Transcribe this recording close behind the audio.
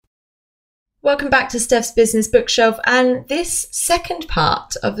Welcome back to Steph's Business Bookshelf and this second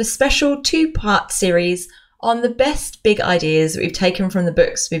part of the special two-part series on the best big ideas that we've taken from the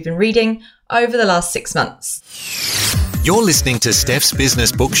books we've been reading over the last 6 months. You're listening to Steph's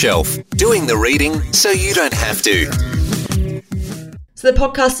Business Bookshelf, doing the reading so you don't have to. So the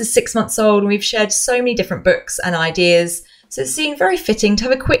podcast is 6 months old and we've shared so many different books and ideas, so it seemed very fitting to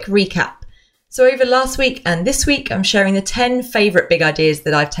have a quick recap. So over last week and this week, I'm sharing the 10 favourite big ideas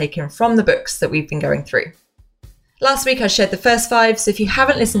that I've taken from the books that we've been going through. Last week I shared the first 5, so if you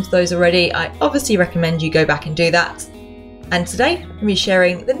haven't listened to those already, I obviously recommend you go back and do that. And today, I'm be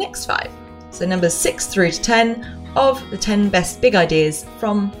sharing the next 5, so numbers 6 through to 10 of the 10 best big ideas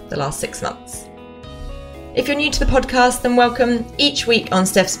from the last 6 months. If you're new to the podcast, then welcome. Each week on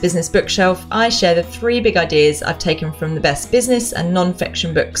Steph's Business Bookshelf, I share the 3 big ideas I've taken from the best business and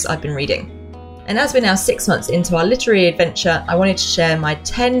non-fiction books I've been reading. And as we're now 6 months into our literary adventure, I wanted to share my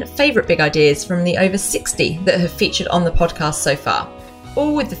 10 favourite big ideas from the over 60 that have featured on the podcast so far,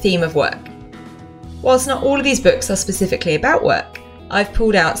 all with the theme of work. Whilst not all of these books are specifically about work, I've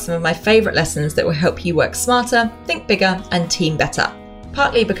pulled out some of my favourite lessons that will help you work smarter, think bigger, and team better.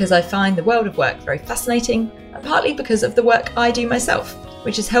 Partly because I find the world of work very fascinating, and partly because of the work I do myself,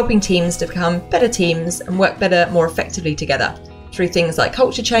 which is helping teams to become better teams and work better, more effectively together through things like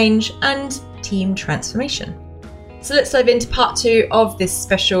culture change and team transformation. So let's dive into part 2 of this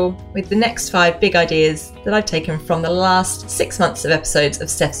special with the next 5 big ideas that I've taken from the last 6 months of episodes of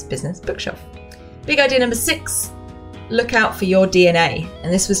Steph's Business Bookshelf. Big idea number 6, look out for your DNA.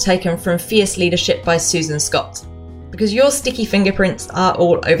 And this was taken from Fierce Leadership by Susan Scott. Because your sticky fingerprints are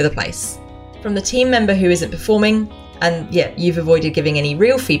all over the place. From the team member who isn't performing, and yet you've avoided giving any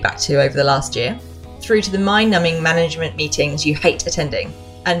real feedback to over the last year, through to the mind-numbing management meetings you hate attending,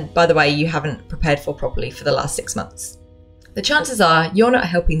 and by the way, you haven't prepared for properly for the last 6 months. The chances are you're not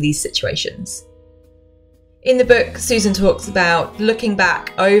helping these situations. In the book, Susan talks about looking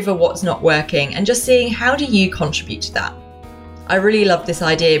back over what's not working and just seeing how do you contribute to that. I really love this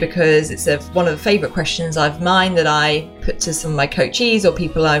idea because it's one of the favourite questions of mine that I put to some of my coachees or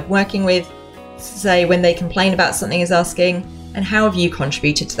people I'm working with, say when they complain about something, is asking, and how have you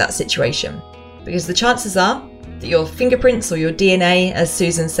contributed to that situation? Because the chances are that your fingerprints or your DNA, as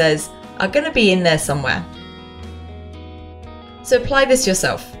Susan says, are going to be in there somewhere. So apply this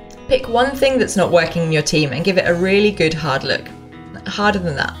yourself. Pick one thing that's not working in your team and give it a really good hard look, harder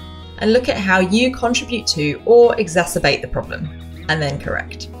than that, and look at how you contribute to or exacerbate the problem, and then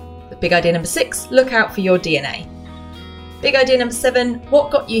correct. The big idea number 6, look out for your DNA. Big idea number 7,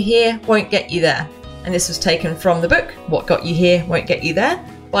 what got you here won't get you there. And this was taken from the book, What Got You Here Won't Get You There,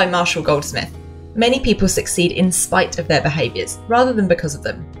 by Marshall Goldsmith. Many people succeed in spite of their behaviours, rather than because of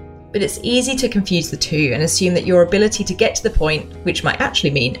them. But it's easy to confuse the two and assume that your ability to get to the point, which might actually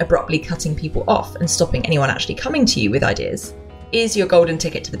mean abruptly cutting people off and stopping anyone actually coming to you with ideas, is your golden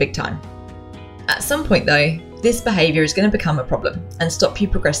ticket to the big time. At some point though, this behaviour is going to become a problem and stop you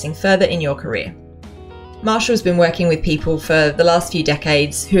progressing further in your career. Marshall's been working with people for the last few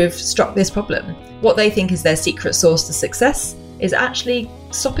decades who have struck this problem. What they think is their secret sauce to success is actually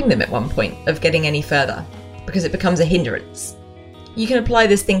stopping them at one point of getting any further, because it becomes a hindrance. You can apply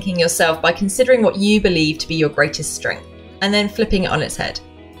this thinking yourself by considering what you believe to be your greatest strength, and then flipping it on its head.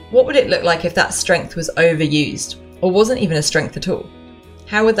 What would it look like if that strength was overused, or wasn't even a strength at all?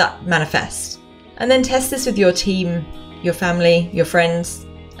 How would that manifest? And then test this with your team, your family, your friends,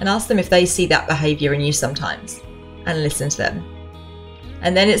 and ask them if they see that behaviour in you sometimes, and listen to them.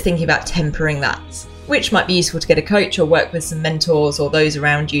 And then it's thinking about tempering that, which might be useful to get a coach or work with some mentors or those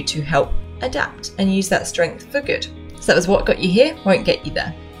around you to help adapt and use that strength for good. So that was what got you here, won't get you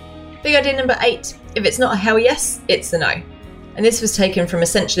there. Big idea number 8, if it's not a hell yes, it's a no. And this was taken from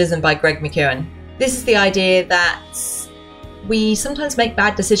Essentialism by Greg McKeown. This is the idea that we sometimes make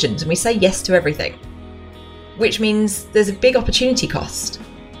bad decisions and we say yes to everything, which means there's a big opportunity cost.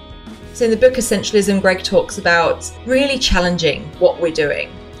 So in the book Essentialism, Greg talks about really challenging what we're doing.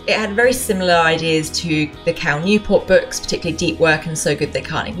 It had very similar ideas to the Cal Newport books, particularly Deep Work and So Good They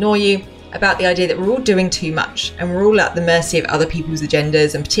Can't Ignore You, about the idea that we're all doing too much and we're all at the mercy of other people's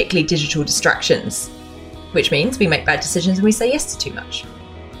agendas and particularly digital distractions, which means we make bad decisions and we say yes to too much.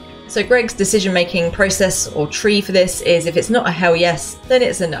 So Greg's decision-making process or tree for this is if it's not a hell yes, then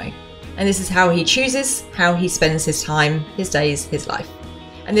it's a no. And this is how he chooses, how he spends his time, his days, his life.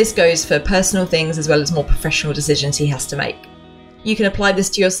 And this goes for personal things as well as more professional decisions he has to make. You can apply this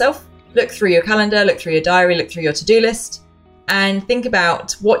to yourself. Look through your calendar, look through your diary, look through your to-do list, and think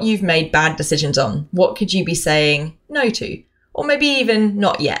about what you've made bad decisions on. What could you be saying no to? Or maybe even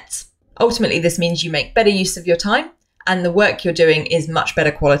not yet. Ultimately, this means you make better use of your time and the work you're doing is much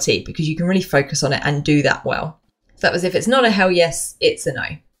better quality because you can really focus on it and do that well. So that was if it's not a hell yes, it's a no.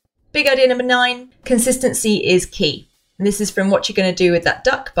 Big idea number 9, consistency is key. And this is from What You're Gonna Do with That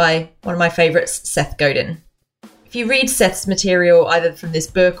Duck by one of my favourites, Seth Godin. If you read Seth's material, either from this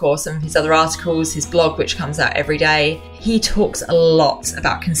book or some of his other articles, his blog, which comes out every day, he talks a lot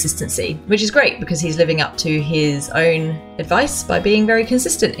about consistency, which is great because he's living up to his own advice by being very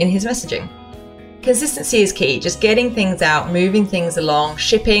consistent in his messaging. Consistency is key, just getting things out, moving things along,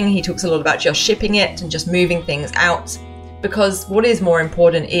 shipping. He talks a lot about just shipping it and just moving things out, because what is more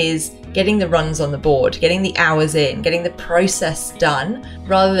important is getting the runs on the board, getting the hours in, getting the process done,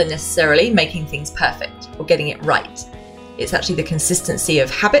 rather than necessarily making things perfect or getting it right. It's actually the consistency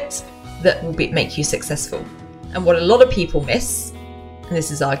of habit that will make you successful. And what a lot of people miss, and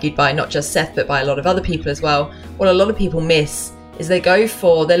this is argued by not just Seth, but by a lot of other people as well, what a lot of people miss is they're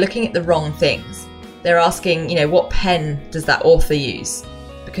looking at the wrong things. They're asking, what pen does that author use?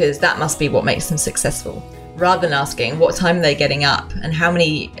 Because that must be what makes them successful. Rather than asking what time are they getting up and how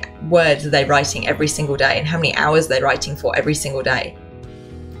many words are they writing every single day and how many hours they're writing for every single day.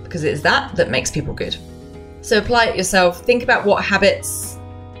 Because it's that makes people good. So apply it yourself. Think about what habits,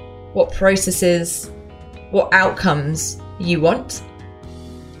 what processes, what outcomes you want,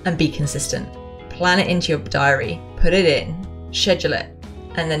 and be consistent. Plan it into your diary, put it in, schedule it,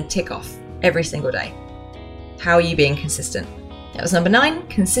 and then tick off every single day. How are you being consistent? That was number 9.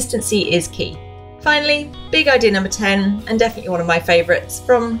 Consistency is key. Finally, big idea number 10, and definitely one of my favourites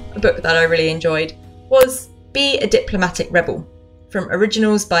from a book that I really enjoyed, was Be a Diplomatic Rebel, from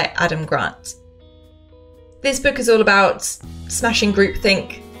Originals by Adam Grant. This book is all about smashing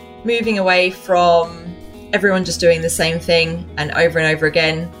groupthink, moving away from everyone just doing the same thing and over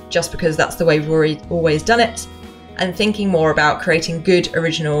again, just because that's the way we've always done it, and thinking more about creating good,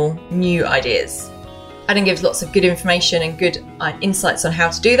 original, new ideas. Adam gives lots of good information and good insights on how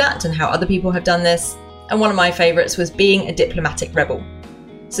to do that and how other people have done this. And one of my favourites was being a diplomatic rebel.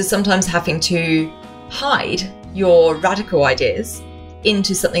 So sometimes having to hide your radical ideas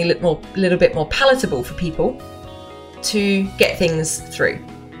into something a little bit more palatable for people to get things through.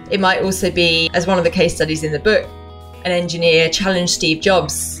 It might also be, as one of the case studies in the book, an engineer challenged Steve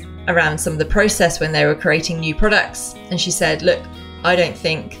Jobs around some of the process when they were creating new products. And she said, look, I don't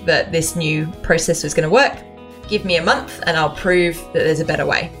think that this new process was going to work. Give me a month and I'll prove that there's a better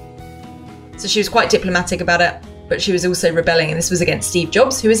way. So she was quite diplomatic about it, but she was also rebelling, and this was against Steve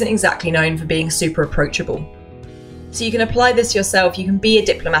Jobs, who isn't exactly known for being super approachable. So you can apply this yourself. You can be a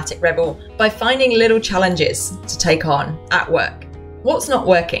diplomatic rebel by finding little challenges to take on at work. What's not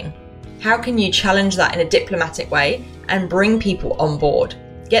working? How can you challenge that in a diplomatic way and bring people on board?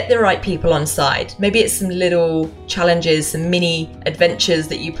 Get the right people on side. Maybe it's some little challenges, some mini adventures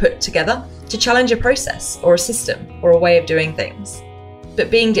that you put together to challenge a process or a system or a way of doing things. But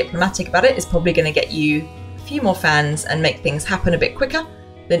being diplomatic about it is probably going to get you a few more fans and make things happen a bit quicker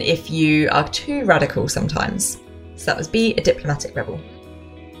than if you are too radical sometimes. So that was Be a Diplomatic Rebel.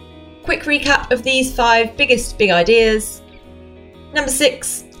 Quick recap of these 5 biggest big ideas. Number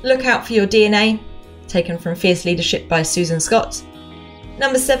 6, look out for your DNA, taken from Fierce Leadership by Susan Scott.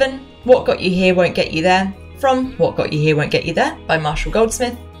 Number 7, What Got You Here Won't Get You There, from What Got You Here Won't Get You There by Marshall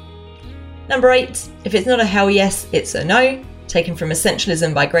Goldsmith. Number 8, If It's Not a Hell Yes, It's a No, taken from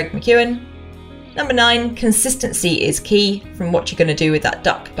Essentialism by Greg McKeown. Number 9, Consistency is Key, from What You're Gonna Do with That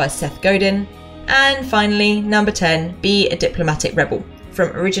Duck by Seth Godin. And finally, number 10, Be a Diplomatic Rebel,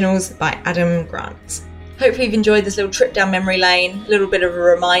 from Originals by Adam Grant. Hopefully you've enjoyed this little trip down memory lane, a little bit of a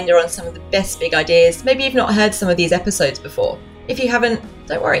reminder on some of the best big ideas. Maybe you've not heard some of these episodes before. If you haven't,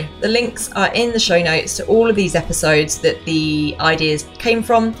 don't worry. The links are in the show notes to all of these episodes that the ideas came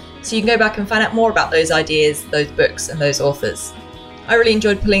from, so you can go back and find out more about those ideas, those books, and those authors. I really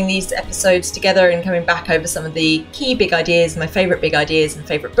enjoyed pulling these episodes together and coming back over some of the key big ideas, my favourite big ideas and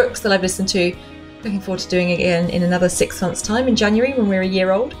favourite books that I've listened to. Looking forward to doing it again in another 6 months' time in January when we're a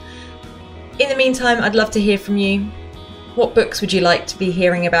year old. In the meantime, I'd love to hear from you. What books would you like to be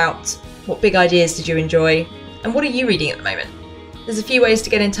hearing about? What big ideas did you enjoy? And what are you reading at the moment? There's a few ways to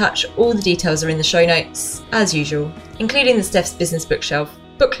get in touch. All the details are in the show notes, as usual, including the Steph's Business Bookshelf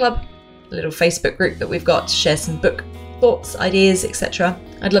Book Club, a little Facebook group that we've got to share some book thoughts, ideas, etc.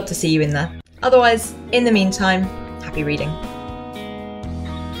 I'd love to see you in there. Otherwise, in the meantime, happy reading.